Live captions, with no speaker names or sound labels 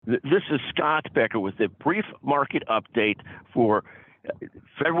This is Scott Becker with a brief market update for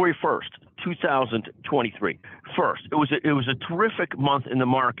February 1st, 2023. First, it was a terrific month in the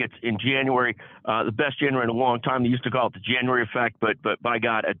markets in January, the best January in a long time. They used to call it the January effect, but by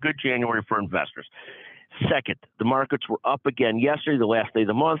God, a good January for investors. Second, the markets were up again yesterday, the last day of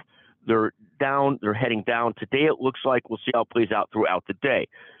the month. They're down. They're heading down today. It looks like we'll see how it plays out throughout the day.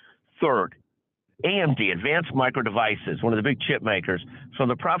 Third, AMD, Advanced Micro Devices, one of the big chip makers. So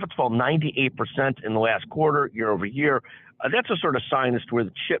the profits fall 98% in the last quarter, year over year. That's a sort of sign as to where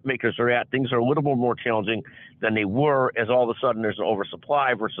the chip makers are at. Things are a little more challenging than they were, as all of a sudden there's an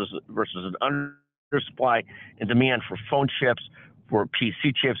oversupply versus an undersupply in demand for phone chips, for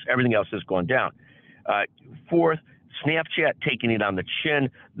PC chips. Everything else has gone down. Fourth, Snapchat taking it on the chin.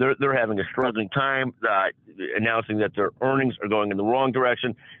 They're having a struggling time, announcing that their earnings are going in the wrong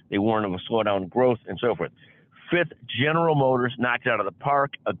direction. They warn of a slowdown in growth and so forth. Fifth, General Motors knocked it out of the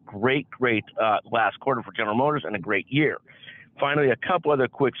park. A great last quarter for General Motors and a great year. Finally, a couple other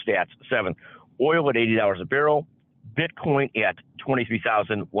quick stats. Seventh, oil at $80 a barrel, Bitcoin at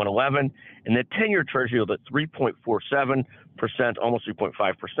 23,111, and the 10-year Treasury yield at 3.47%, almost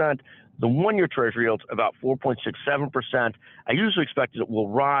 3.5%. The 1-year Treasury yield about 4.67%. I usually expect it will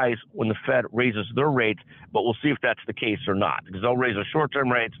rise when the Fed raises their rates, but we'll see if that's the case or not, because they'll raise the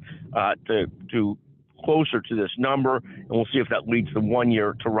short-term rates to closer to this number, and we'll see if that leads the 1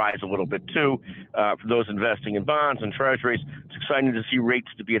 year to rise a little bit too. For those investing in bonds and treasuries, it's exciting to see rates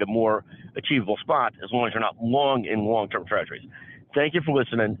to be at a more achievable spot as long as you're not long in long-term treasuries. Thank you for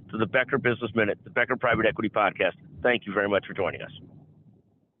listening to the Becker Business Minute, the Becker Private Equity Podcast. Thank you very much for joining us.